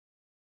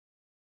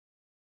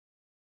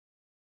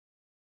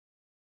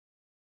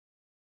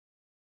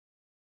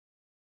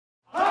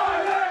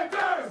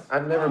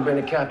I've never been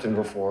a captain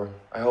before.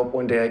 I hope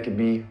one day I could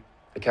be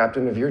the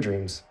captain of your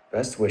dreams.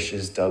 Best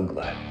wishes, Doug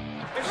Glad.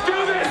 Let's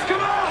do this!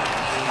 Come on!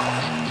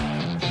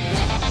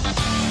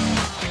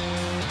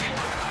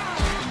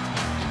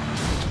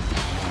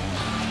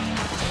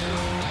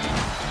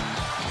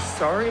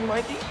 Sorry,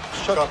 Mikey.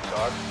 Shut up,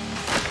 dog.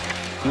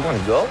 You want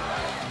to go?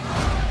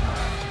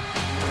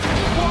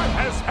 What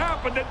has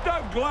happened to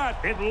Doug Glad?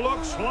 It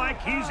looks like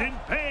he's in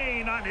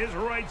pain on his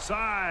right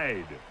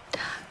side.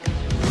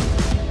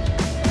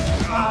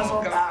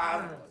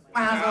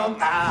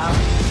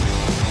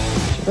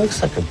 She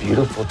looks like a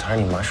beautiful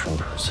tiny mushroom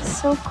person.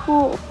 So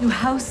cool. New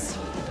house,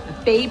 a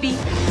baby.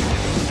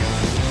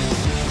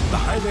 The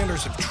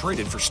Highlanders have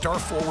traded for star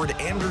forward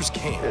Anders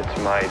Kane.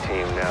 It's my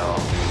team now.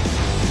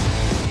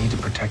 I need to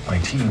protect my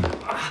team.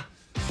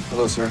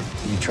 Hello, sir.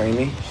 Can you train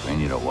me? Train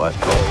you to what?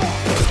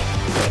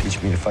 Teach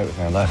me to fight with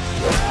my left.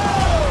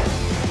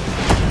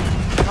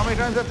 How many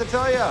times do I have to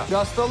tell you?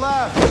 Just the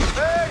left.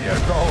 There you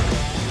go.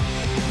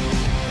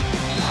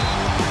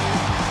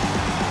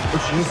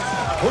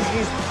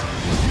 Pushies.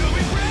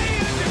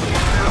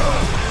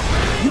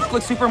 You look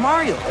like Super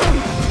Mario.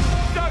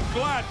 Doug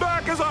Glad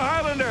back as a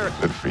Highlander.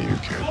 Good for you,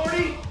 kid.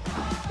 Lordy,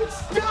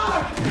 it's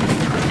Doug!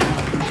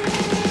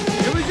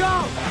 Here we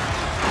go.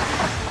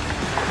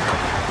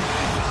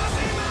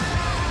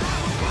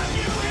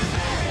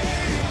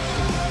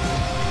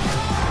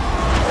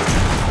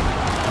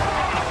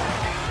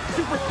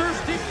 Super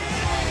thirsty.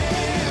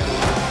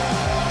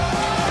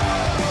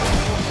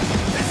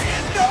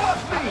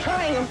 I'm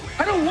trying.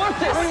 I don't want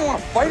this. I don't even want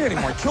to fight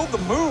anymore. I killed the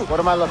mood. What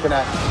am I looking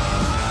at?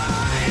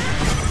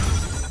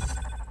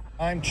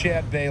 I'm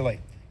Chad Bailey.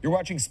 You're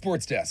watching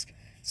Sports Desk.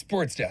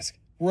 Sports Desk.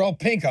 We're all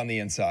pink on the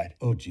inside.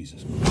 Oh,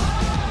 Jesus.